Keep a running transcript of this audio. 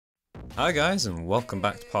Hi guys, and welcome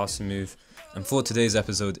back to Pass and Move. And for today's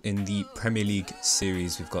episode in the Premier League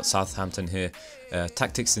series, we've got Southampton here,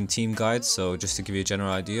 tactics and team guides. So just to give you a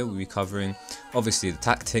general idea, we'll be covering obviously the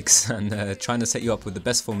tactics and trying to set you up with the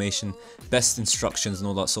best formation, best instructions and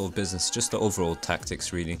all that sort of business. Just the overall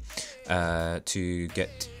tactics really, to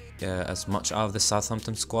get as much out of the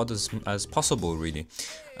Southampton squad as possible really.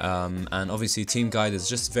 And obviously team guide is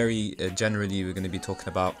just very generally, we're going to be talking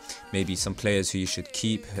about maybe some players who you should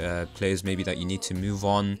keep, players maybe that you need to move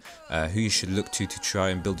on, who you should look to try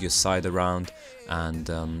and build your side around, and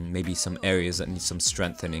maybe some areas that need some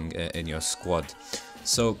strengthening in your squad.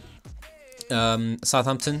 So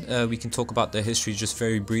Southampton, we can talk about their history just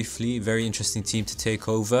very briefly. Very interesting team to take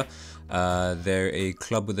over. They're a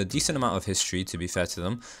club with a decent amount of history, to be fair to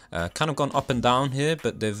them. Kind of gone up and down here,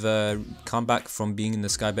 but they've come back from being in the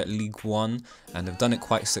Sky Bet League 1 and they've done it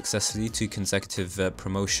quite successfully, 2 consecutive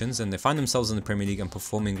promotions, and they find themselves in the Premier League and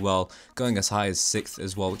performing well, going as high as 6th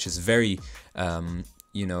as well, which is very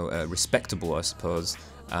respectable, I suppose.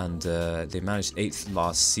 And they managed 8th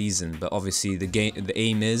last season, but obviously the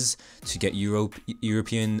aim is to get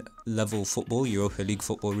European level football, Europa League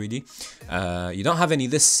football really. You don't have any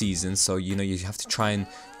this season, so you have to try and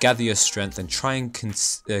gather your strength and try and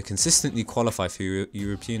consistently qualify for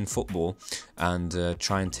European football, and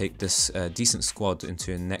try and take this decent squad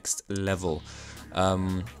into a next level.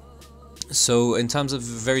 So in terms of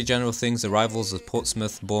very general things, the rivals are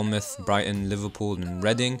Portsmouth, Bournemouth, Brighton, Liverpool and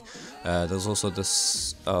Reading. There's also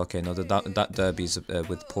this, that derby's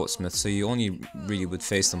with Portsmouth, so you only really would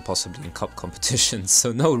face them possibly in cup competitions,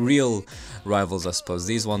 so no real rivals I suppose.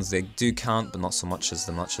 These ones, they do count, but not so much as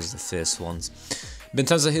the fierce ones. But in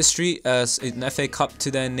terms of history, an FA Cup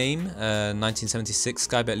to their name, 1976,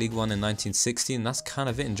 Sky Bet League 1 in 1960, and that's kind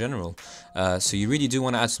of it in general. So you really do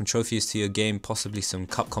want to add some trophies to your game, possibly some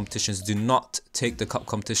cup competitions. Do not take the cup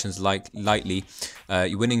competitions lightly.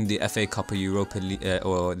 You're winning the FA Cup or Europa League,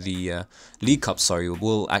 or the League Cup, sorry,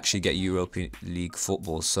 will actually get Europa League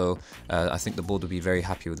football. So I think the board will be very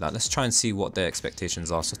happy with that. Let's try and see what their expectations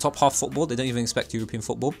are. So top half football, they don't even expect European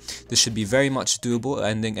football. This should be very much doable,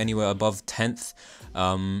 ending anywhere above 10th.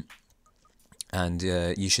 And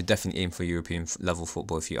you should definitely aim for European level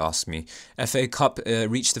football if you ask me. FA Cup,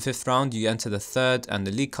 reach the 5th round, you enter the 3rd, and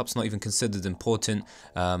the League Cup's not even considered important.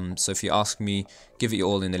 So if you ask me, give it your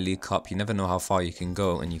all in the League Cup. You never know how far you can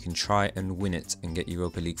go, and you can try and win it and get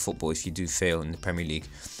Europa League football if you do fail in the Premier League.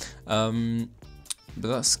 But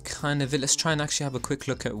that's kind of it. Let's try and actually have a quick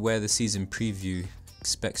look at where the season preview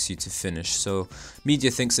expects you to finish. So media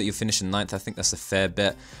thinks that you'll finish in 9th. I think that's a fair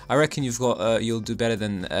bet. I reckon you'll do better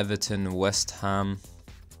than Everton, West Ham.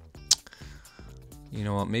 You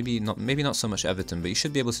know what, maybe not so much Everton, but you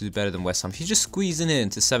should be able to do better than West Ham. If you just squeeze in it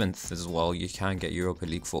into 7th as well, you can get Europa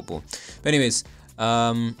League football. But anyways,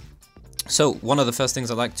 so one of the first things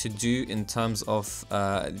I like to do in terms of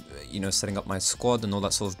setting up my squad and all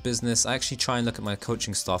that sort of business, I actually try and look at my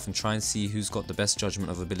coaching staff and try and see who's got the best judgment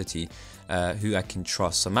of ability, who I can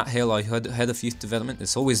trust. So Matt Hale, our head of youth development.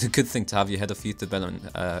 It's always a good thing to have your head of youth development,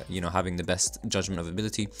 having the best judgment of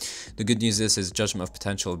ability. The good news is his judgment of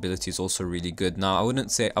potential ability is also really good. Now I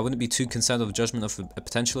wouldn't be too concerned with judgment of a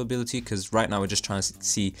potential ability, because right now we're just trying to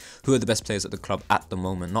see who are the best players at the club at the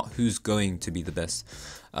moment, not who's going to be the best.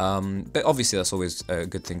 But obviously that's always a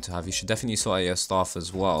good thing to have. You should definitely sort out your staff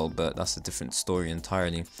as well, but that's a different story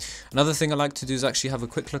entirely. Another thing I like to do is actually have a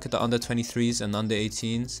quick look at the under 23s and under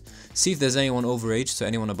 18s, see if there's anyone overage, so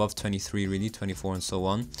anyone above 23 really, 24 and so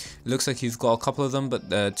on. It looks like you've got a couple of them,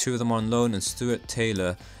 but 2 of them are on loan, and Stuart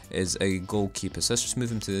Taylor is a goalkeeper, so let's just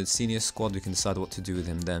move him to the senior squad. We can decide what to do with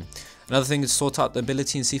him then. Another thing is sort out the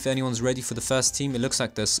ability and see if anyone's ready for the first team. It looks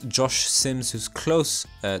like there's Josh Sims, who's close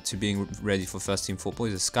to being ready for first team football.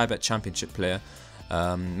 He's a Sky Bet Championship player.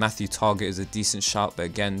 Matthew Target is a decent shout, but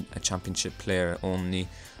again a Championship player only.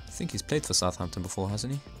 I think he's played for Southampton before,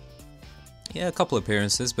 hasn't he? Yeah, a couple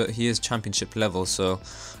appearances, but he is Championship level, so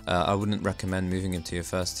I wouldn't recommend moving him to your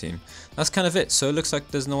first team. That's kind of it. So it looks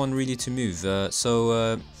like there's no one really to move.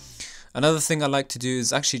 Another thing I like to do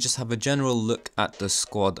is actually just have a general look at the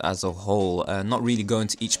squad as a whole. Not really go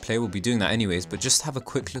into each player, we'll be doing that anyways, but just have a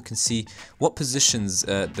quick look and see what positions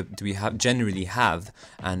do we generally have,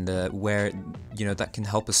 and where that can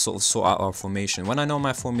help us sort of sort out our formation. When I know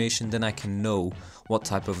my formation, then I can know what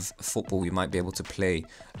type of football we might be able to play.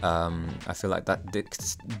 I feel like that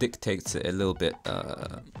dictates it a little bit.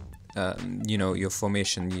 Your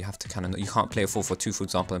formation, you have to kind of know. You can't play a 4-4-2, for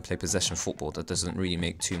example, and play possession football. That doesn't really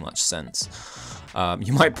make too much sense.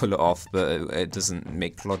 You might pull it off, but it doesn't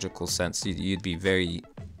make logical sense. You'd be very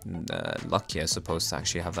lucky, I suppose, to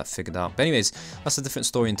actually have that figured out. But anyways, that's a different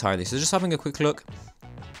story entirely. So just having a quick look.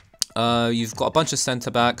 You've got a bunch of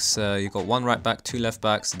centre backs. You've got one right back, two left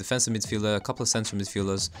backs, a defensive midfielder, a couple of central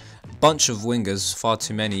midfielders, a bunch of wingers, far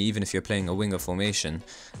too many, even if you're playing a winger formation,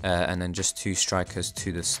 and then just two strikers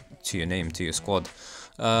to your squad.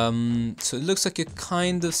 So it looks like you're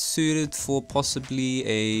kind of suited for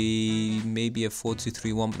possibly maybe a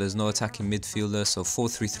 4-2-3-1, but there's no attacking midfielder, so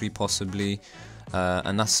 4-3-3 possibly.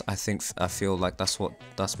 And I feel like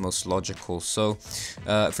that's most logical. So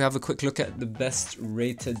if we have a quick look at the best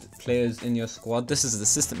rated players in your squad, this is the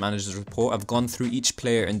assistant manager's report. I've gone through each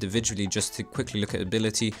player individually just to quickly look at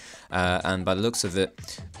ability, and by the looks of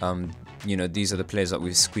it, you know, these are the players that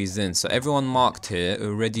we've squeezed in. So everyone marked here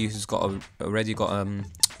already who's got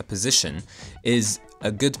a position is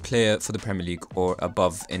a good player for the Premier League or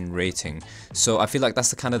above in rating. So I feel like that's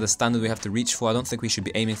the kind of the standard we have to reach for. I don't think we should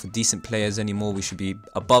be aiming for decent players anymore. We should be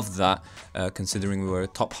above that, considering we were a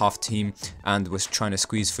top half team and we're trying to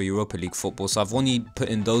squeeze for Europa League football. So I've only put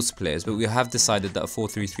in those players, but we have decided that a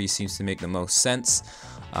 4-3-3 seems to make the most sense.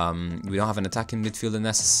 We don't have an attacking midfielder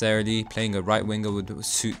necessarily. Playing a right winger would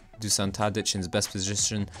suit Dusan Tadic in his best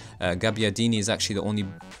position. Gabbiadini is actually the only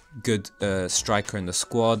good striker in the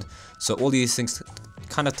squad. So all these things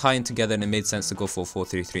kind of tie in together, and it made sense to go for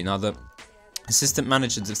 4-3-3. Now the assistant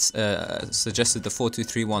manager suggested the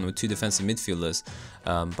 4-2-3-1 with two defensive midfielders,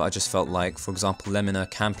 but I just felt like, for example, Lemina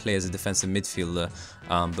can play as a defensive midfielder,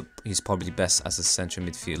 but he's probably best as a central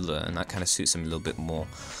midfielder, and that kind of suits him a little bit more.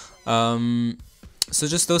 So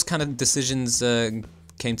just those kind of decisions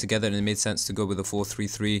came together, and it made sense to go with a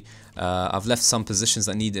 4-3-3. I've left some positions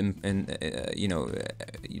that need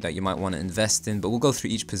that you might want to invest in, but we'll go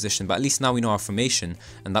through each position. But at least now we know our formation,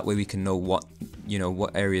 and that way we can know what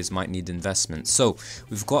areas might need investment. So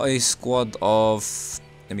we've got a squad of,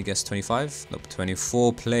 let me guess, 25? Nope,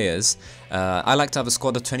 24 players. I like to have a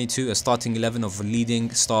squad of 22, a starting 11 of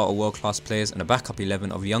leading star or world-class players, and a backup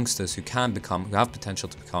 11 of youngsters who have potential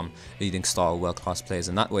to become leading star or world-class players.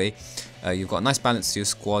 And that way, you've got a nice balance to your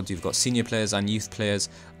squad. You've got senior players and youth players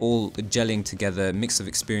all gelling together, a mix of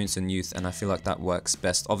experience and youth, and I feel like that works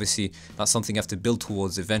best. Obviously, that's something you have to build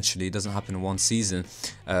towards eventually. It doesn't happen in one season,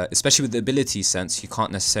 especially with the ability sense. You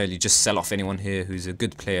can't necessarily just sell off anyone here who's a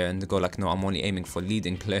good player and go like, no, I'm only aiming for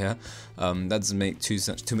leading player. That doesn't make too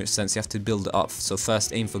much sense. You have to build it up. So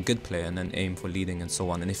first aim for good player and then aim for leading and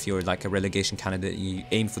so on. And if you're like a relegation candidate, you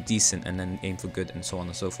aim for decent and then aim for good and so on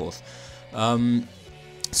and so forth.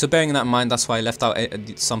 So bearing that in mind, that's why I left out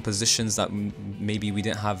some positions that maybe we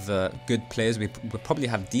didn't have good players. We probably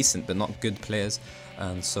have decent but not good players.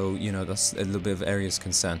 And so, you know, that's a little bit of areas of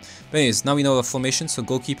concern. But anyways, now we know our formation. So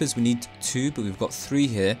goalkeepers, we need 2, but we've got 3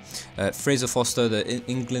 here. Fraser Foster, the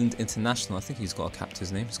England international, I think he's got a cap to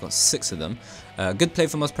his name. He's got 6 of them. Good play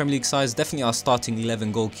from us, Premier League size. Definitely our starting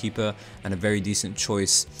 11 goalkeeper and a very decent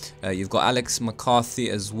choice. You've got Alex McCarthy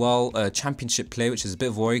as well, a championship player, which is a bit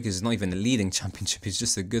of a worry because he's not even a leading championship. He's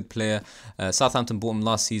just a good player. Southampton bought him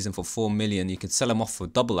last season for 4 million. You could sell him off for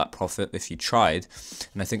double that profit if you tried.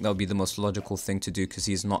 And I think that would be the most logical thing to do, because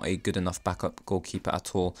he's not a good enough backup goalkeeper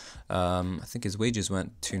at all. I think his wages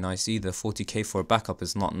weren't too nice either. 40k for a backup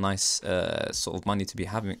is not nice sort of money to be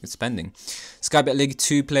spending. Sky Bet League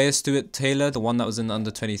 2 player, Stuart Taylor, the one that was in the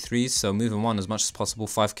under 23s, so move him on as much as possible.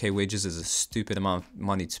 5k wages is a stupid amount of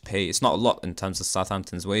money to pay. It's not a lot in terms of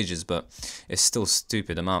Southampton's wages, but it's still a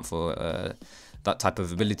stupid amount for that type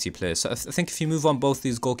of ability player. So I think if you move on both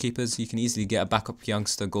these goalkeepers, you can easily get a backup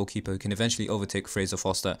youngster goalkeeper who can eventually overtake Fraser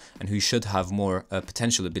Foster and who should have more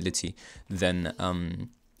potential ability than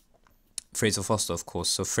Fraser Foster, of course.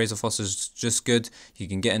 So Fraser Foster's just good. You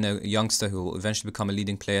can get in a youngster who will eventually become a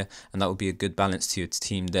leading player, and that would be a good balance to your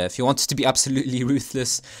team there. If you wanted to be absolutely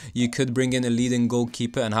ruthless, you could bring in a leading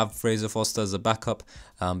goalkeeper and have Fraser Foster as a backup,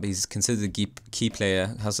 but he's considered a key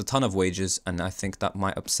player, has a ton of wages, and I think that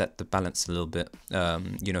might upset the balance a little bit.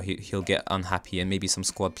 You know, he'll get unhappy, and maybe some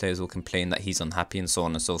squad players will complain that he's unhappy and so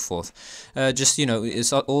on and so forth. Just, you know,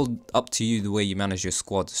 it's all up to you the way you manage your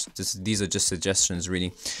squad. These are just suggestions,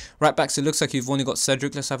 really. Right backs, it looks like you've only got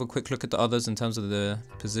Cedric. Let's have a quick look at the others in terms of the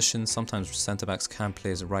positions. Sometimes centre backs can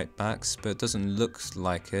play as right backs, but it doesn't look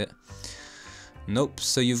like it. Nope,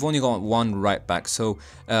 so you've only got 1 right back. So,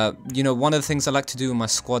 you know, one of the things I like to do in my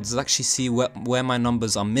squad is actually see where my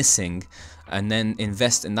numbers are missing and then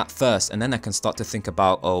invest in that first. And then I can start to think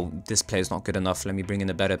about, oh, this player's not good enough. Let me bring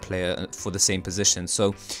in a better player for the same position.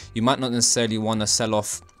 So you might not necessarily want to sell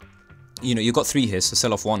off. You know, you've got 3 here, so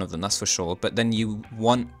sell off 1 of them, that's for sure. But then you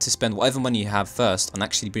want to spend whatever money you have first on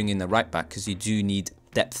actually bringing in the right back, because you do need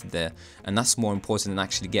depth there, and that's more important than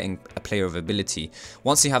actually getting a player of ability.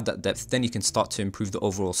 Once you have that depth, then you can start to improve the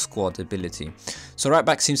overall squad ability. So right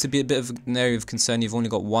back seems to be a bit of an area of concern. You've only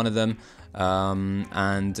got one of them,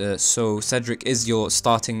 so Cedric is your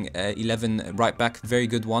starting 11 right back. Very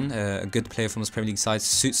good one, a good player from his Premier League side,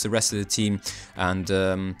 suits the rest of the team, and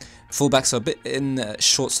fullbacks are a bit in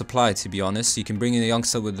short supply, to be honest. You can bring in a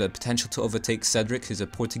youngster with the potential to overtake Cedric, who's a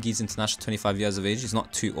Portuguese international, 25 years of age. He's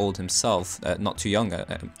not too old himself, not too young,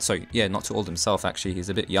 not too old himself actually, he's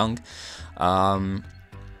a bit young.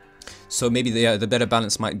 So maybe the better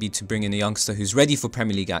balance might be to bring in a youngster who's ready for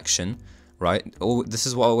Premier League action, right? This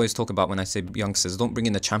is what I always talk about when I say youngsters. Don't bring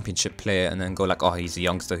in a championship player and then go like, oh, he's a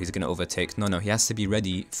youngster, he's going to overtake. No, he has to be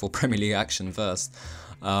ready for Premier League action first.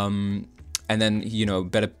 And then, you know,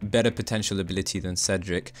 better potential ability than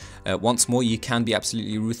Cedric. Once more, you can be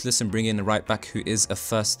absolutely ruthless and bring in a right back who is a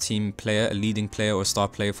first team player, a leading player or a star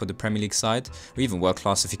player for the Premier League side, or even world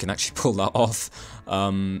class if you can actually pull that off,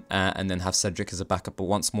 and then have Cedric as a backup. But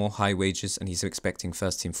once more, high wages, and he's expecting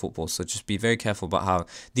first team football. So just be very careful about how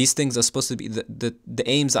these things are supposed to be, the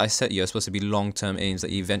aims that I set you are supposed to be long-term aims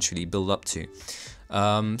that you eventually build up to.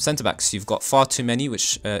 Centre backs, you've got far too many,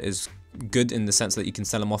 which is good in the sense that you can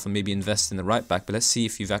sell them off and maybe invest in the right back, but let's see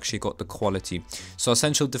if you've actually got the quality. So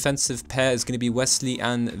essential defensive pair is going to be Wesley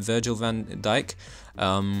and Virgil van Dijk.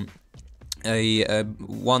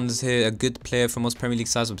 One's here a good player from most Premier League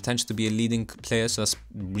sides with potential to be a leading player, so that's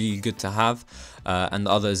really good to have, and the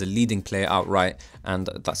other is a leading player outright, and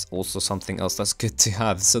that's also something else that's good to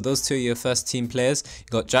have. So those two are your first team players. You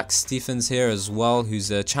got Jack Stephens here as well, who's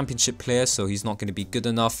a championship player, so he's not going to be good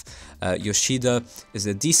enough. Yoshida is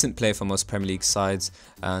a decent player for most Premier League sides,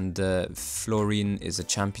 and Florin is a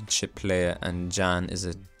championship player, and Jan is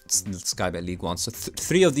a Sky Bet League 1. So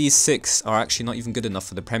three of these six are actually not even good enough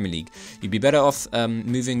for the Premier League. You'd be better off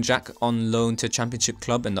moving Jack on loan to a championship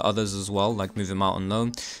club, and the others as well, like move him out on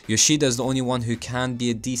loan. Yoshida is the only one who can be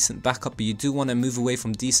a decent backup, but you do want to move away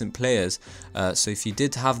from decent players. So if you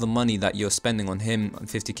did have the money that you're spending on him, on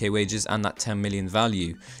 50k wages and that 10 million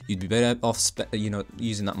value, you'd be better off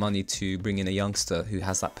using that money to bring in a youngster who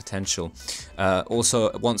has that potential.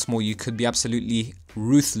 Also, once more, you could be absolutely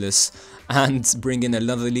ruthless and bring in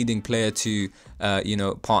another leading player to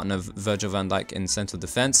partner Virgil van Dijk in central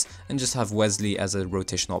defense, and just have Wesley as a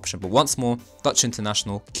rotational option. But once more, Dutch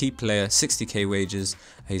international, key player, 60k wages,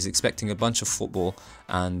 he's expecting a bunch of football,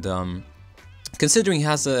 and considering he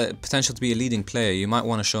has a potential to be a leading player, you might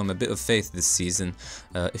want to show him a bit of faith this season.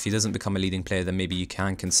 If he doesn't become a leading player, then maybe you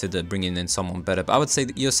can consider bringing in someone better. But I would say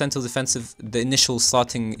that your central defensive, the initial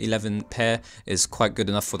starting 11 pair is quite good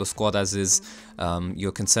enough for the squad as is.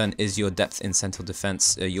 Your concern is your depth in central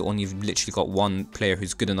defense. You only literally got one player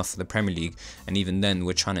who's good enough for the Premier League, and even then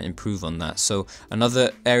we're trying to improve on that. So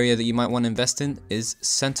another area that you might want to invest in is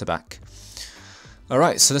centre back.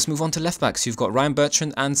 Alright, so let's move on to left backs. You've got Ryan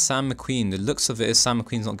Bertrand and Sam McQueen. The looks of it is Sam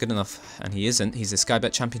McQueen's not good enough, and he isn't. He's a Sky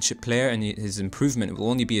Bet Championship player, and his improvement will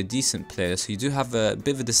only be a decent player, so you do have a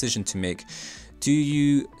bit of a decision to make. Do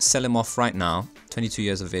you sell him off right now, 22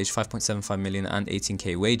 years of age, 5.75 million and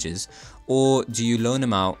 18k wages, or do you loan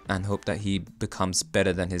him out and hope that he becomes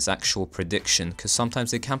better than his actual prediction? Because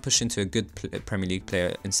sometimes they can push into a good Premier League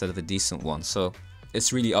player instead of a decent one. So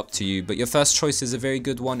it's really up to you, but your first choice is a very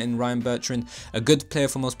good one in Ryan Bertrand, a good player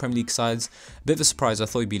for most Premier League sides. A bit of a surprise, I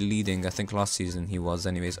thought he'd be leading. I think last season he was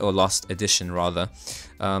anyways, or last edition rather.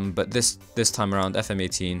 But this time around,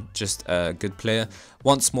 FM18, just a good player.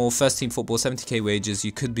 Once more, first team football, 70k wages.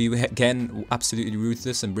 You could be, again, absolutely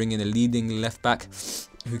ruthless and bring in a leading left back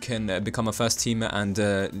who can become a first teamer and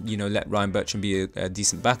let Ryan Bertrand be a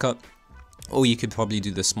decent backup. Or you could probably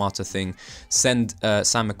do the smarter thing, send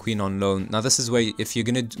Sam McQueen on loan. Now this is where, if you're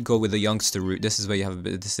going to go with a youngster route, this is where you have a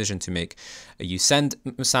bit of decision to make. You send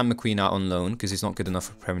Sam McQueen out on loan because he's not good enough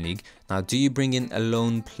for Premier League. Now do you bring in a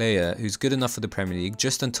loan player who's good enough for the Premier League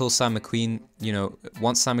just until Sam McQueen,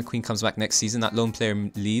 once Sam McQueen comes back next season, that loan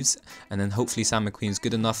player leaves, and then hopefully Sam McQueen's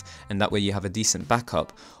good enough, and that way you have a decent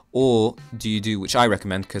backup? Or do you do, which I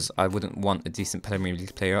recommend because I wouldn't want a decent Premier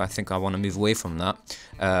League player, I think I want to move away from that,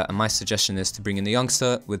 and my suggestion is to bring in a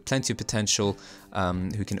youngster with plenty of potential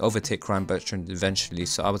who can overtake Ryan Bertrand eventually.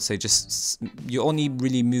 So I would say you're only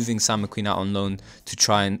really moving Sam McQueen out on loan to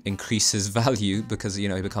try and increase his value because he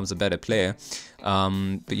becomes a better player.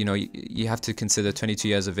 But you have to consider 22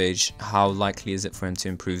 years of age, how likely is it for him to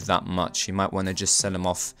improve that much? You might want to just sell him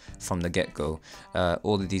off from the get-go.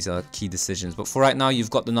 All of these are key decisions, but for right now you've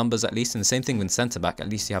got the numbers at least, and the same thing with centre back, at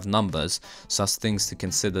least you have numbers, so that's things to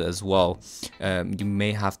consider as well. You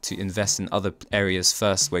may have to invest in other areas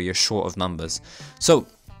first where you're short of numbers. So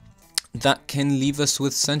that can leave us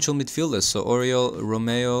with central midfielders. So Oriol,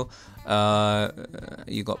 Romeo,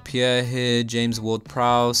 you got Pierre here, James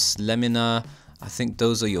Ward-Prowse, Lemina. I think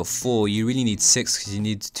those are your 4. You really need 6 because you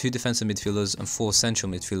need 2 defensive midfielders and 4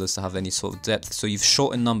 central midfielders to have any sort of depth. So you've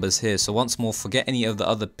shortened numbers here. So once more, forget any of the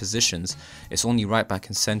other positions. It's only right back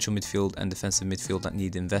and central midfield and defensive midfield that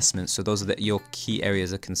need investment. So those are your key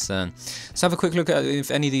areas of concern. So have a quick look at if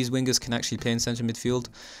any of these wingers can actually play in central midfield.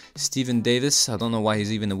 Stephen Davis, I don't know why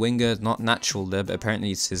he's even a winger. Not natural there, but apparently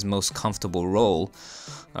it's his most comfortable role.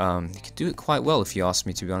 He can do it quite well if you ask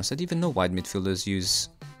me, to be honest. I didn't even know wide midfielders use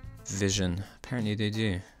vision. Apparently they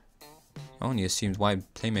do. I only assumed wide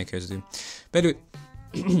playmakers do. But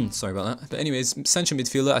anyway, sorry about that. But anyways, central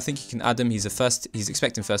midfielder, I think you can add him. He's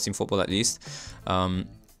expecting first team football at least.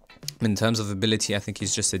 In terms of ability, I think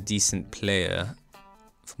he's just a decent player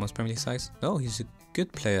for most Premier League sides. No, he's a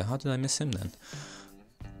good player. How did I miss him then?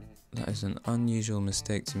 That is an unusual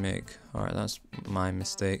mistake to make. Alright, that's my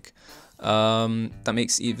mistake. That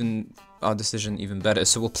makes our decision even better.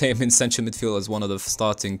 So we'll play him in central midfield as one of the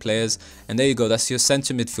starting players. And there you go, that's your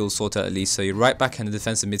central midfield sorted at least. So your right back and the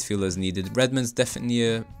defensive midfielder is needed. Redmond's definitely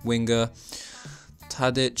a winger.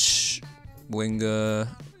 Tadic, winger.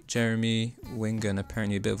 Jeremy, winger, and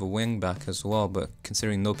apparently a bit of a wing back as well. But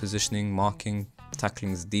considering no positioning, marking,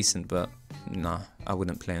 tackling is decent, but nah, I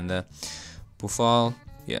wouldn't play him there. Bufal.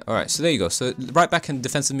 Yeah, alright, so there you go. So right back and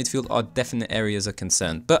defensive midfield are definite areas of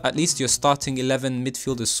concern. But at least your starting 11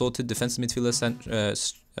 midfield is sorted. Defensive midfielder,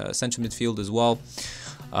 central midfield as well.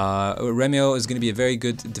 Romeo is going to be a very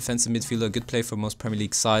good defensive midfielder, good play for most Premier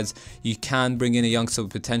League sides. You can bring in a youngster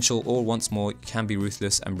with potential, or once more, you can be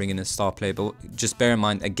ruthless and bring in a star player. But just bear in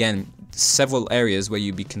mind, again, several areas where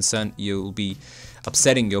you'll be concerned, you'll be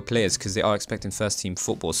upsetting your players because they are expecting first team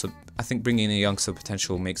football. So I think bringing in a youngster with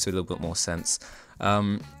potential makes a little bit more sense.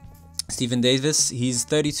 Stephen Davis, he's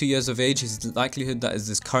 32 years of age. His likelihood that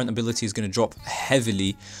his current ability is going to drop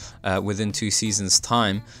heavily within 2 seasons'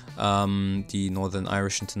 time. The Northern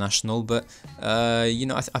Irish international, but you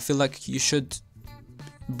know, I feel like you should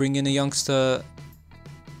bring in a youngster.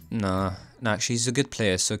 No, actually, he's a good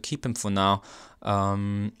player, so keep him for now.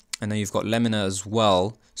 And then you've got Lemina as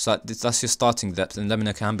well. So that's your starting depth, and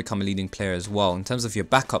Lemina can become a leading player as well. In terms of your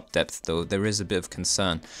backup depth, though, there is a bit of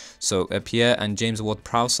concern. So Pierre and James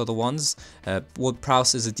Ward-Prowse are the ones.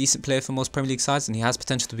 Ward-Prowse is a decent player for most Premier League sides, and he has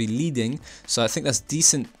potential to be leading. So I think that's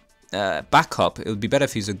decent backup. It would be better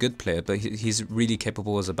if he's a good player, but he's really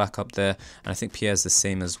capable as a backup there, and I think Pierre's the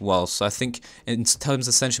same as well. So I think in terms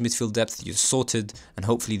of central midfield depth, you're sorted, and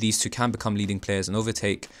hopefully these two can become leading players and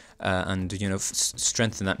overtake and, you know,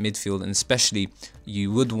 strengthen that midfield. And especially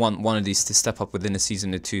you would want one of these to step up within a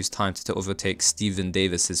season or two's time to overtake Stephen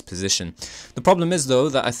Davis's position. The problem is, though,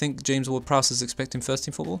 that I think James Ward-Prowse is expecting first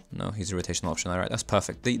team football. No, he's a rotational option. All right, that's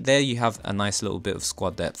perfect. There you have a nice little bit of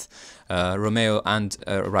squad depth. Romeo and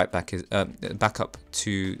right back is backup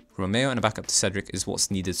to Romeo and a backup to Cedric is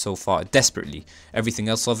what's needed so far, desperately. Everything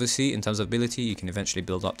else, obviously, in terms of ability, you can eventually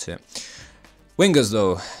build up to it. Wingers,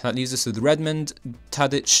 though, that leaves us with Redmond,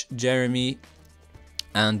 Tadic, Jeremy,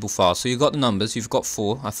 and Bufal. So you've got the numbers. You've got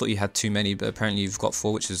 4. I thought you had too many, but apparently you've got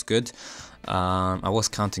 4, which is good. I was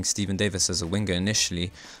counting Stephen Davis as a winger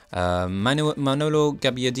initially. Manolo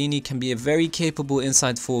Gabbiadini can be a very capable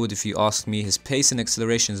inside forward if you ask me. His pace and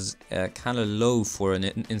acceleration is kind of low for an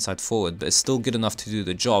inside forward, but it's still good enough to do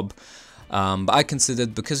the job. But I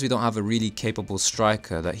considered, because we don't have a really capable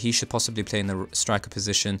striker, that he should possibly play in the striker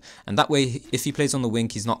position, and that way if he plays on the wing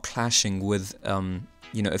he's not clashing with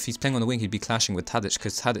you know, if he's playing on the wing, he'd be clashing with Tadic,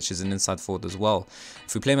 because Tadic is an inside forward as well.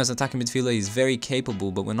 If we play him as an attacking midfielder, he's very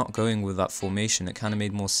capable, but we're not going with that formation. It kind of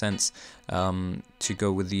made more sense to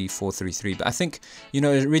go with the 4-3-3. But I think, you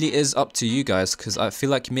know, it really is up to you guys, because I feel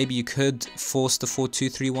like maybe you could force the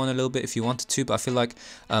 4-2-3-1 a little bit if you wanted to, but I feel like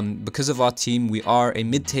because of our team, we are a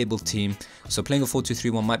mid-table team, so playing a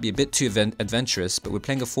 4-2-3-1 might be a bit too adventurous, but we're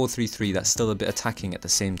playing a 4-3-3 that's still a bit attacking at the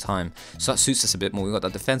same time. So that suits us a bit more. We've got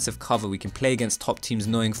that defensive cover. We can play against top teams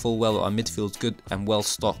knowing full well our midfield's good and well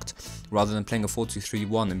stocked, rather than playing a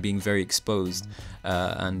 4-2-3-1 and being very exposed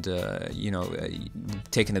and you know,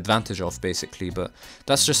 taken advantage of basically. But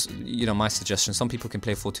that's just, you know, my suggestion. Some people can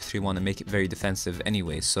play 4-2-3-1 and make it very defensive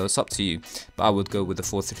anyway, so it's up to you. But I would go with the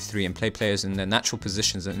 4-3-3 and play players in their natural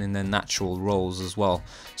positions and in their natural roles as well.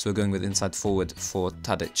 So we're going with inside forward for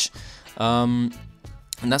Tadic. And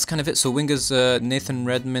that's kind of it. So wingers, Nathan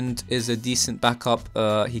Redmond is a decent backup.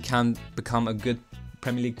 He can become a good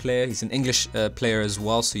Premier League player. He's an English player as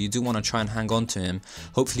well, so you do want to try and hang on to him.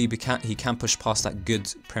 Hopefully he can push past that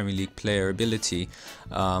good Premier League player ability.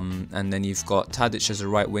 And then you've got Tadic as a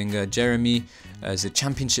right winger, Jeremy as a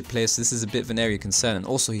Championship player, so this is a bit of an area of concern. And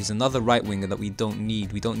also he's another right winger that we don't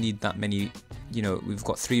need. We don't need that many. You know, we've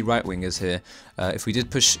got 3 right wingers here. If we did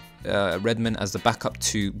push Redmond as the backup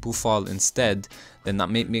to Boufal instead, then that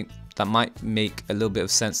might make a little bit of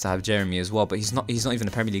sense to have Jeremy as well. But he's not even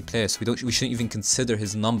a Premier League player, so we shouldn't even consider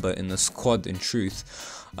his number in the squad in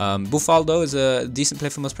truth. Boufal though is a decent player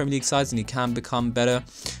for most Premier League sides, and he can become better.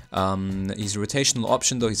 He's a rotational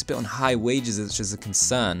option though. He's a bit on high wages, which is a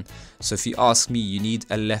concern. So if you ask me, you need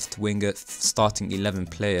a left winger starting 11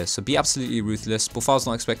 player. So be absolutely ruthless. Boufal's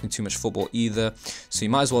not expecting too much football either, so you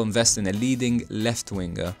might as well invest in a leading left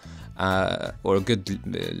winger. Or a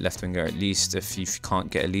good left winger at least, if you can't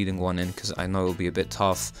get a leading one in, because I know it'll be a bit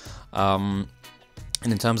tough. And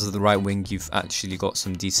in terms of the right wing, you've actually got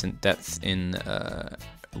some decent depth in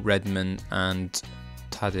Redmond and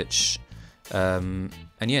Tadic. And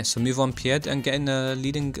yeah, so move on Pied and get in a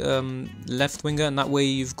leading left winger, and that way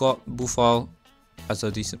you've got Boufal as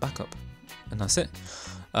a decent backup, and that's it.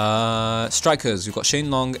 Strikers, we've got Shane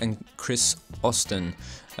Long and Chris Austin.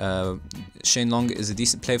 Shane Long is a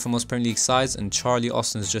decent player for most Premier League sides, and Charlie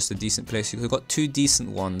Austin is just a decent player. So you've got 2 decent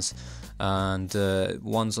ones, and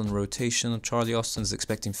one's on rotation. Charlie Austin's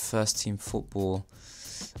expecting first team football.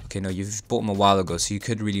 Okay, no, you've bought him a while ago, so you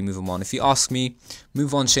could really move him on. If you ask me,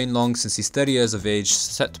 move on Shane Long, since he's 30 years of age,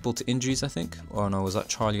 susceptible to injuries, I think. Or no, was that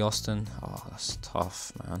Charlie Austin? Oh, that's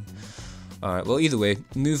tough, man. Alright, well, either way,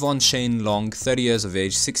 move on Shane Long, 30 years of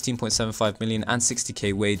age, 16.75 million and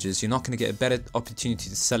 60k wages. You're not going to get a better opportunity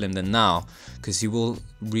to sell him than now, because he will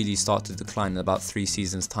really start to decline in about 3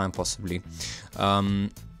 seasons time possibly.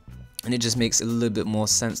 And it just makes a little bit more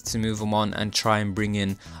sense to move him on and try and bring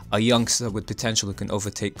in a youngster with potential who can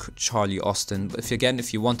overtake Charlie Austin. But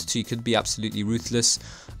if you wanted to, you could be absolutely ruthless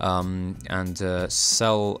and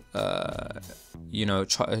sell you know,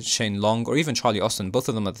 Shane Long or even Charlie Austin. Both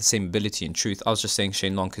of them have the same ability in truth. I was just saying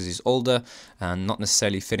Shane Long because he's older and not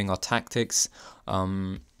necessarily fitting our tactics.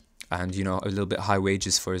 And, you know, a little bit high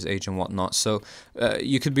wages for his age and whatnot. So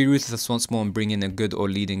you could be ruthless once more and bring in a good or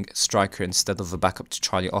leading striker instead of a backup to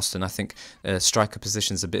Charlie Austin. I think striker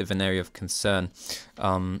position is a bit of an area of concern.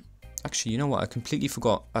 Actually, you know what? I completely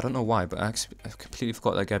forgot. I don't know why, but I completely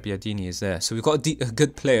forgot that Gabbiadini is there. So we've got a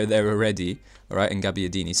good player there already, all right, in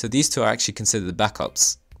Gabbiadini. So these two are actually considered the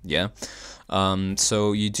backups, yeah.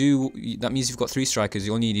 So that means you've got 3 strikers,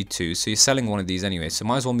 you only need 2, so you're selling one of these anyway, so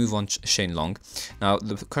might as well move on Shane Long. Now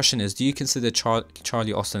the question is, do you consider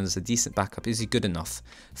Charlie Austin as a decent backup? Is he good enough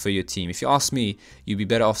for your team? If you ask me, you'd be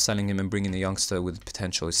better off selling him and bringing a youngster with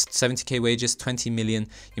potential. It's 70k wages, 20 million.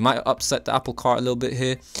 You might upset the apple cart a little bit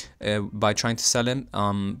here by trying to sell him,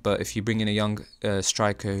 but if you bring in a young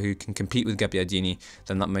striker who can compete with Gabbiadini,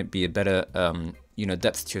 then that might be a better you know,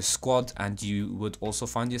 depth to your squad, and you would also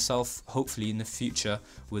find yourself hopefully in the future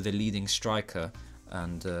with a leading striker,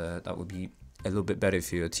 and that would be a little bit better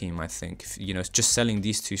for your team, I think. If, you know, just selling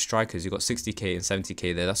these 2 strikers, you've got 60k and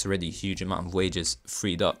 70k there. That's already a huge amount of wages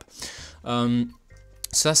freed up.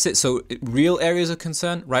 So that's it. So real areas of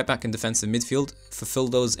concern, right back and defensive midfield, fulfill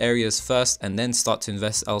those areas first and then start to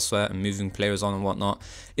invest elsewhere and moving players on and whatnot.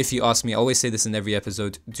 If you ask me, I always say this in every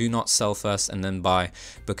episode, do not sell first and then buy,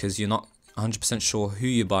 because you're not 100% sure who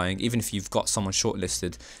you're buying. Even if you've got someone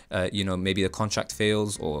shortlisted, you know, maybe the contract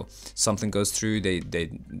fails or something goes through,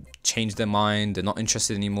 they change their mind, they're not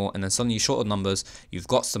interested anymore, and then suddenly you're short of numbers, you've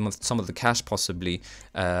got some of the cash possibly,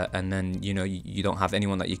 and then, you know, you don't have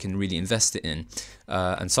anyone that you can really invest it in.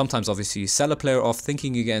 And sometimes obviously you sell a player off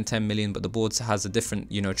thinking you're getting 10 million, but the board has a different,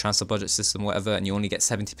 you know, transfer budget system, whatever, and you only get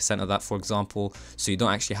 70% of that, for example, so you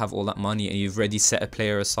don't actually have all that money, and you've already set a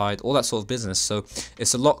player aside, all that sort of business. So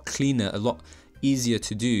it's a lot cleaner, a lot easier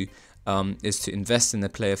to do, is to invest in the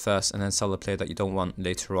player first and then sell the player that you don't want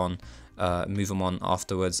later on, move them on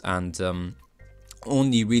afterwards, and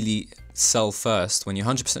only really sell first when you're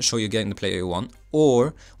 100% sure you're getting the player you want,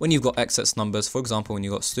 or when you've got excess numbers. For example, when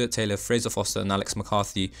you've got Stuart Taylor, Fraser Foster and Alex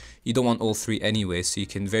McCarthy, you don't want all 3 anyway, so you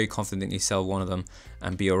can very confidently sell one of them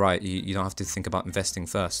and be alright. You don't have to think about investing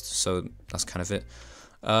first. So that's kind of it.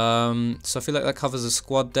 So I feel like that covers the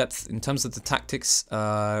squad depth. In terms of the tactics,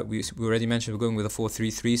 we already mentioned we're going with a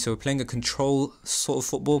 4-3-3, so we're playing a control sort of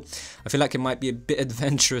football. I feel like it might be a bit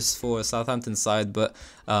adventurous for a Southampton side, but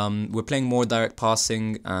we're playing more direct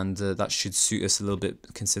passing, and that should suit us a little bit,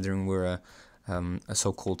 considering we're a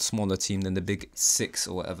so-called smaller team than the big 6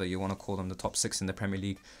 or whatever you want to call them, the top 6 in the Premier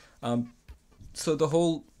League. So the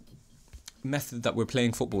whole method that we're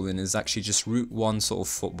playing football in is actually just route one sort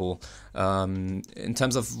of football. In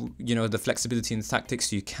terms of, you know, the flexibility in the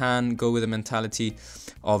tactics, you can go with a mentality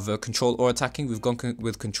of control or attacking. We've gone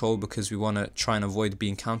with control because we want to try and avoid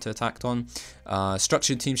being counter-attacked on.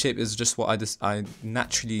 Structured team shape is just what I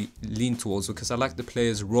naturally lean towards, because I like the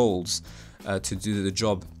players' roles to do the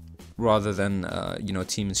job, rather than you know,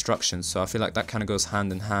 team instructions. So I feel like that kind of goes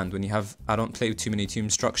hand in hand. When you have, I don't play with too many team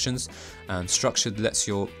instructions, and structured lets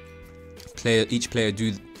your each player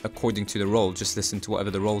do according to the role, just listen to whatever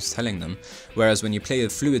the role's telling them. Whereas when you play a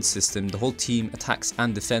fluid system, the whole team attacks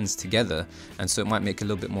and defends together, and so it might make a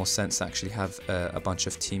little bit more sense to actually have a bunch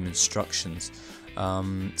of team instructions.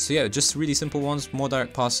 So yeah, just really simple ones: more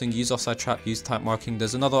direct passing, use offside trap, use tight marking.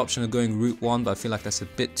 There's another option of going route one, but I feel like that's a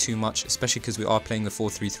bit too much, especially because we are playing the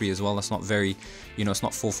 4-3-3 as well. That's not very, you know, it's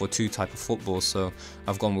not 4-4-2 type of football, so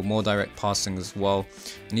I've gone with more direct passing as well.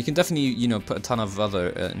 And you can definitely, you know, put a ton of other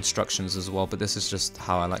instructions as well, but this is just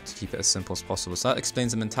how I like to keep it as simple as possible. So that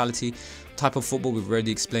explains the mentality. Type of football we've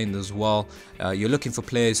already explained as well. You're looking for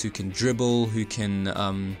players who can dribble, who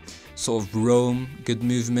can sort of roam, good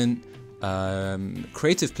movement.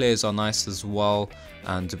 Creative players are nice as well,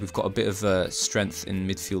 and we've got a bit of strength in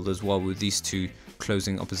midfield as well, with these two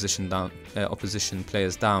closing opposition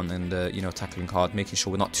players down, and you know, tackling hard, making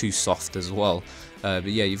sure we're not too soft as well. But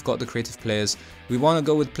yeah, you've got the creative players. We want to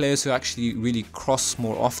go with players who actually really cross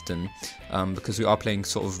more often, because we are playing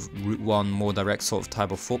sort of route one, more direct sort of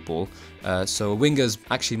type of football. So a winger is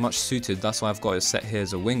actually much suited. That's why I've got it set here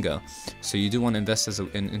as a winger. So you do want to invest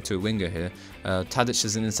into a winger here. Tadic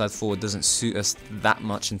as an inside forward doesn't suit us that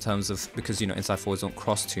much in terms of, because, you know, inside forwards don't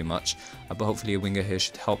cross too much. But hopefully a winger here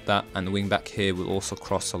should help that, and the wing back here will also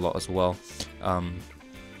cross a lot as well.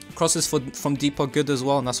 Crosses from deep are good as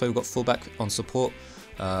well, and that's why we've got fullback on support.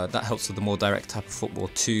 That helps with the more direct type of football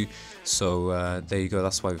too. So there you go,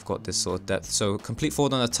 that's why we've got this sort of depth. So complete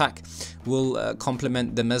forward on attack will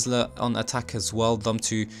complement the Mesler on attack as well, them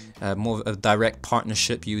to more of a direct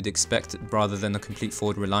partnership you would expect, rather than a complete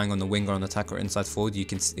forward relying on the winger on attack or inside forward. You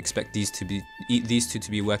can expect these two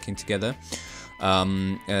to be working together.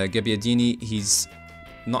 Gabbiadini, he's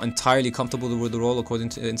not entirely comfortable with the role according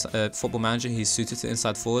to Football Manager. He's suited to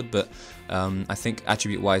inside forward, but I think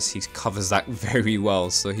attribute wise he covers that very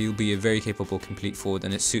well, so he'll be a very capable complete forward,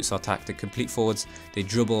 and it suits our tactic. Complete forwards, they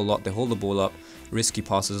dribble a lot, they hold the ball up, risky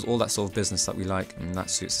passes, all that sort of business that we like, and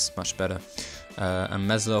that suits us much better. And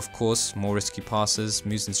Mesler, of course, more risky passes,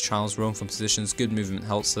 moves into channels, roam from positions, good movement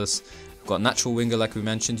helps us. We've got a natural winger like we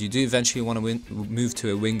mentioned. You do eventually want to move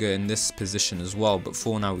to a winger in this position as well, but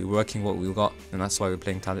for now we're working what we've got, and that's why we're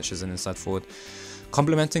playing Tadic as an inside forward.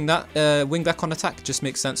 Complementing that, wing back on attack just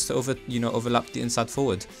makes sense to overlap the inside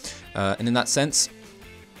forward, and in that sense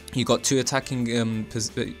you got two attacking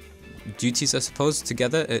duties, I suppose,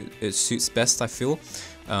 together. It suits best, I feel.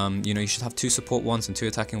 You know, you should have two support ones and two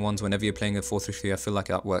attacking ones whenever you're playing a 4-3-3. I feel like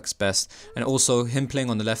that works best. And also him playing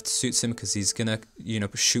on the left suits him, because he's gonna, you know,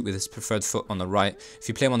 shoot with his preferred foot on the right. If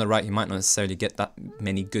you play him on the right, he might not necessarily get that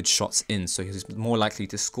many good shots in, so he's more likely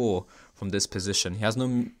to score from this position. He has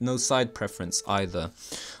no side preference either.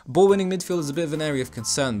 Ball winning midfield is a bit of an area of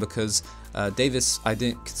concern, because Davis, I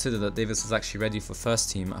didn't consider that Davis was actually ready for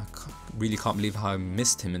first team. I really can't believe how I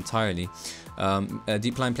missed him entirely. A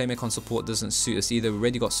deep line playmaker on support doesn't suit us either. We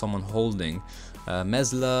already got someone holding.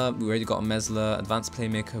 Mesler, we already got a Mesler. Advanced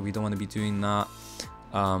playmaker, we don't want to be doing that.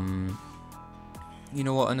 You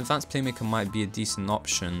know what, an advanced playmaker might be a decent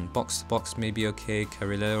option. Box to box may be okay,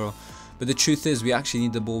 Carrilero. But the truth is, we actually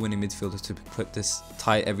need the ball-winning midfielder to put this,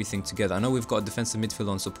 tie everything together. I know we've got a defensive midfielder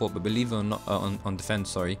on support, but believe it or not, on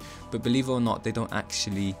defense, sorry. But believe it or not, they don't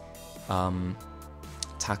actually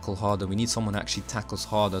tackle harder. We need someone who actually tackles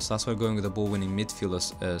harder, so that's why we're going with a ball-winning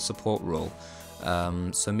midfielder support role.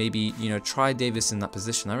 So maybe, you know, try Davis in that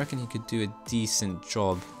position. I reckon he could do a decent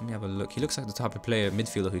job. Let me have a look. He looks like the type of player,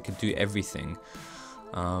 midfielder, who could do everything.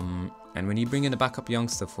 And when you bring in a backup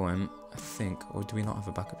youngster for him, I think, or do we not have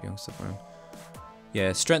a backup youngster for him?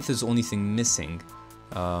 Yeah, strength is the only thing missing,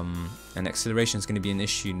 and acceleration is going to be an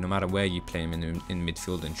issue no matter where you play him in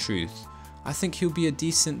midfield. In truth, I think he'll be a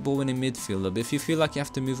decent ball-winning midfielder, but if you feel like you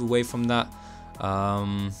have to move away from that,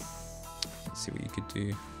 let's see what you could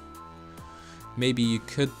do. Maybe you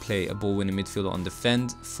could play a ball-winning midfielder on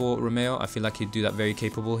defend for Romeo. I feel like he'd do that very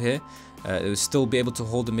capable here. It would still be able to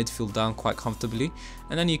hold the midfield down quite comfortably,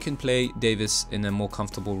 and then you can play Davis in a more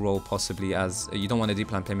comfortable role, possibly, as you don't want a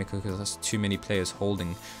deep line playmaker because there's too many players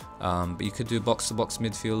holding. But you could do a box-to-box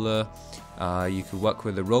midfielder. You could work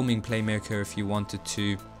with a roaming playmaker if you wanted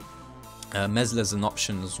to. Mesler's an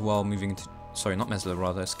option as well, moving sorry, not Mesler,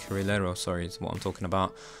 rather, it's Carrilero, sorry, is what I'm talking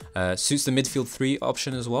about. Suits the midfield 3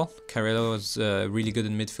 option as well. Carrilero is really good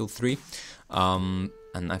in midfield 3. And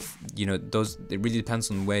you know, it really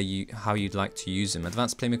depends on how you'd like to use him.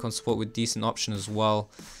 Advanced playmaker on support with decent option as well.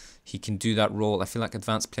 He can do that role. I feel like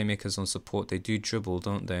advanced playmakers on support, they do dribble,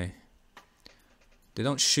 don't they? They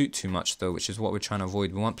don't shoot too much though, which is what we're trying to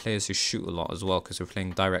avoid. We want players who shoot a lot as well, because we're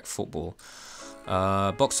playing direct football.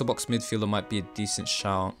 Box-to-box midfielder might be a decent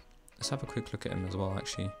shout. Let's have a quick look at him as well,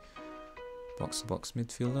 actually. Box-to-box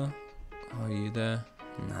midfielder. How are you there?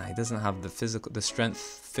 Nah, he doesn't have the strength,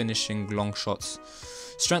 finishing, long shots.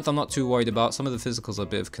 Strength I'm not too worried about. Some of the physicals are a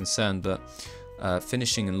bit of concern, but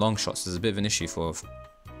finishing and long shots is a bit of an issue for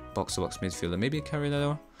box-to-box midfielder. Maybe a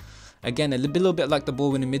Carrilero. Again, a little bit like the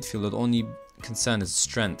ball-winning midfielder. The only concern is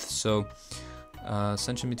strength. So,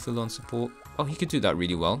 central midfielder on support. Oh, he could do that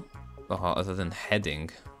really well. Other than heading,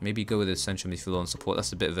 maybe go with a central midfielder on support.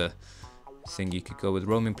 That's a bit of a thing you could go with.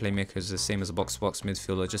 Roaming playmaker is the same as a box-to-box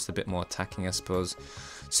midfielder, just a bit more attacking, I suppose.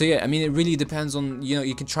 So yeah, I mean, it really depends on, you know,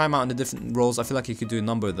 you can try him out in the different roles. I feel like you could do a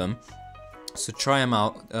number of them. So try him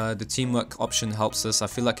out. The teamwork option helps us. I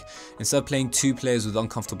feel like instead of playing 2 players with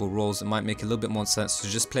uncomfortable roles, it might make a little bit more sense to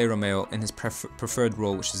just play Romeo in his preferred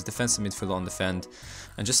role, which is defensive midfielder on defend,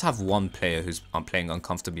 and just have one player who's playing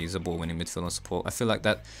uncomfortably as a ball-winning midfielder on support. I feel like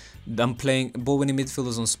that I'm playing ball-winning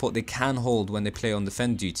midfielders on support. They can hold when they play on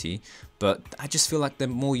defend duty, but I just feel like they're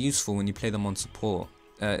more useful when you play them on support,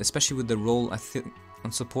 especially with the role. I think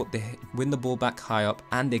on support, they win the ball back high up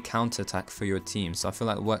and they counter-attack for your team. So I feel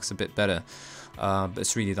like it works a bit better. But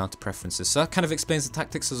it's really down to preferences. So that kind of explains the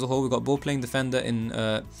tactics as a whole. We've got ball-playing defender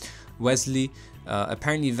in Wesley.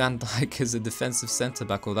 Apparently Van Dijk is a defensive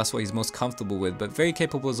centre-back, or that's what he's most comfortable with. But very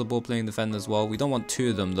capable as a ball-playing defender as well. We don't want 2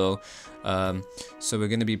 of them though. So we're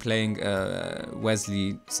going to be playing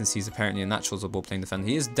Wesley, since he's apparently a natural as a ball-playing defender.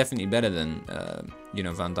 He is definitely better than you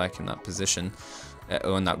know, Van Dijk in that position.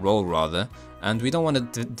 Or in that role rather, and we don't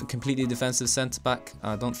want a completely defensive centre back.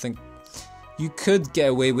 I don't think you could get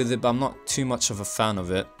away with it, but I'm not too much of a fan of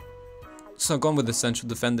it. So I've gone with the central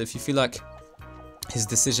defender. If you feel like his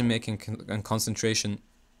decision making and concentration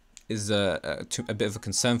is a bit of a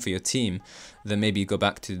concern for your team, then maybe you go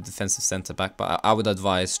back to the defensive centre back, but I would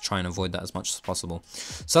advise try and avoid that as much as possible.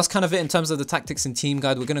 So that's kind of it in terms of the tactics and team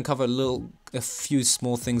guide. We're going to cover a few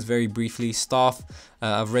small things very briefly. Staff,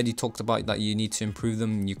 I've already talked about that you need to improve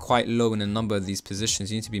them. You're quite low in a number of these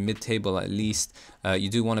positions. You need to be mid-table at least. You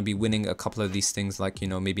do want to be winning a couple of these things, like, you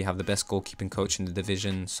know, maybe have the best goalkeeping coach in the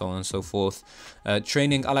division, so on and so forth.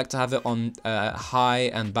 Training, I like to have it on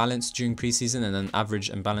high and balanced during preseason, and then average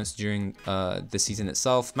and balanced during the season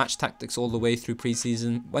itself. Match tactics all the way through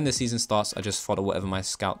preseason. When the season starts, I just follow whatever my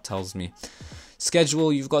scout tells me.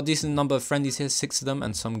 Schedule, you've got a decent number of friendlies here, 6 of them,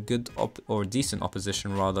 and some good or decent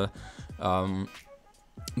opposition rather.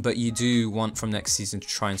 But you do want from next season to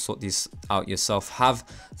try and sort these out yourself. Have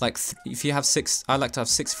like if you have 6, I like to have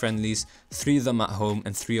 6 friendlies, 3 of them at home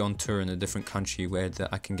and 3 on tour in a different country where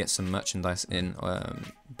I can get some merchandise in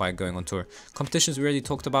by going on tour. Competitions we already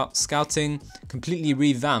talked about. Scouting completely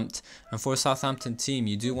revamped, and for a Southampton team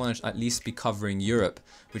you do want to at least be covering Europe,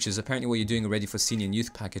 which is apparently what you're doing already for senior and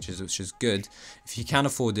youth packages, which is good. If you can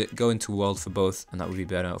afford it, go into World for both, and that would be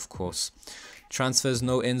better, of course. Transfers,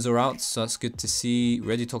 no ins or outs, so that's good to see. We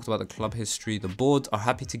already talked about the club history. The board are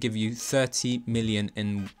happy to give you 30 million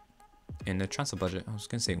in the transfer budget. I was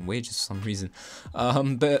going to say in wages for some reason.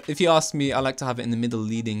 But if you ask me, I like to have it in the middle,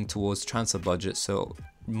 leading towards transfer budget. So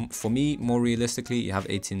for me, more realistically, you have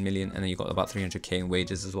 18 million and then you got about 300k in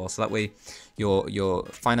wages as well. So that way your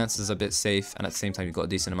finances are a bit safe, and at the same time you've got a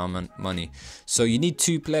decent amount of money. So you need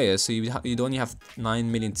 2 players, so you'd only have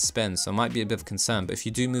 9 million to spend, so it might be a bit of concern. But if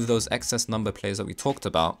you do move those excess number players that we talked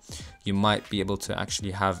about, you might be able to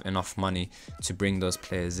actually have enough money to bring those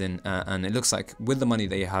players in. And it looks like with the money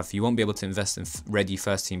that you have, you won't be able to invest in ready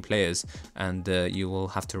first team players, and you will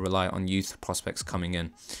have to rely on youth prospects coming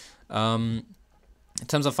in. In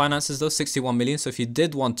terms of finances though, 61 million. So if you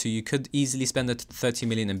did want to, you could easily spend the 30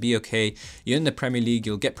 million and be okay. You're in the Premier League,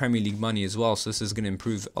 you'll get Premier League money as well. So this is going to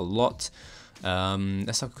improve a lot.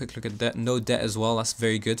 Let's have a quick look at debt. No debt as well. That's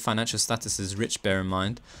very good. Financial status is rich, bear in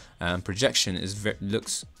mind. Projection is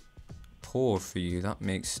looks poor for you. That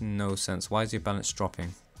makes no sense. Why is your balance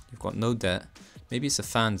dropping? You've got no debt. Maybe it's a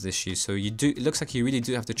fans issue. So it looks like you really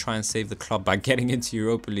do have to try and save the club by getting into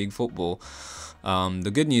Europa League football.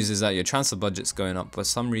 The good news is that your transfer budget's going up. For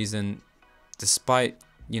some reason, despite,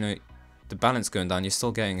 you know, the balance going down, you're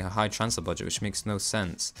still getting a high transfer budget, which makes no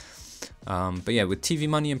sense. But yeah, with TV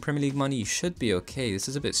money and Premier League money, you should be okay. This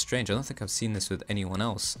is a bit strange. I don't think I've seen this with anyone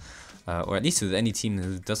else. or at least with any team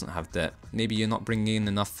who doesn't have debt. Maybe you're not bringing in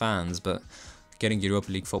enough fans, but getting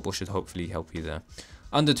Europa League football should hopefully help you there.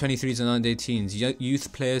 Under 23s and under 18s,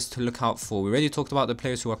 youth players to look out for. We already talked about the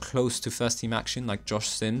players who are close to first team action, like Josh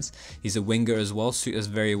Sims. He's a winger as well, suits us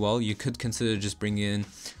very well. You could consider just bringing in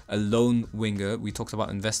a lone winger. We talked about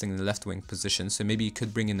investing in the left wing position, so maybe you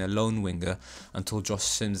could bring in a lone winger until Josh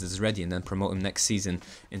Sims is ready and then promote him next season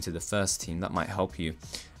into the first team. That might help you.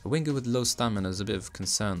 A winger with low stamina is a bit of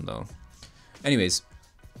concern though. Anyways,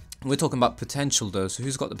 we're talking about potential though, so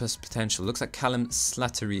who's got the best potential? Looks like Callum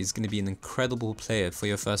Slattery is going to be an incredible player for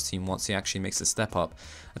your first team once he actually makes a step up.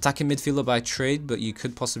 Attacking midfielder by trade, but you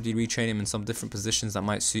could possibly retrain him in some different positions that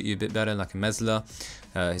might suit you a bit better, like a Mesler.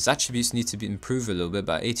 His attributes need to be improved a little bit,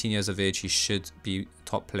 but at 18 years of age he should be a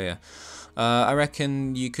top player. I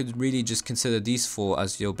reckon you could really just consider these four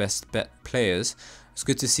as your best bet players. It's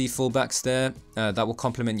good to see fullbacks there. That will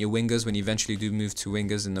complement your wingers when you eventually do move to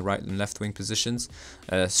wingers in the right and left wing positions.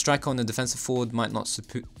 Striker on the defensive forward might not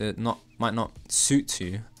suit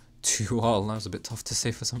you too well. That was a bit tough to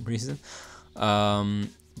say for some reason.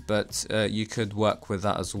 But you could work with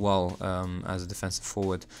that as well as a defensive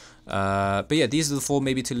forward. But yeah, these are the four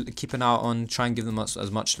maybe to keep an eye on. Try and give them as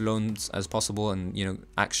much loans as possible, and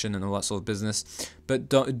action and all that sort of business. But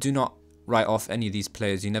do not write off any of these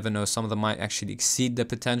players. You never know, some of them might actually exceed their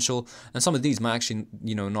potential, and some of these might actually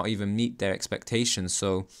not even meet their expectations.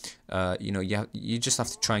 So you just have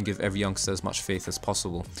to try and give every youngster as much faith as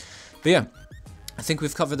possible. But yeah, I think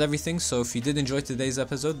we've covered everything. So if you did enjoy today's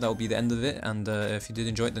episode, that will be the end of it. And if you did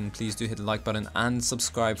enjoy it, then please do hit the like button and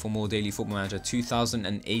subscribe for more Daily Football Manager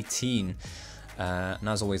 2018. And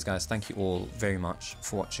as always guys, thank you all very much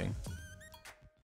for watching.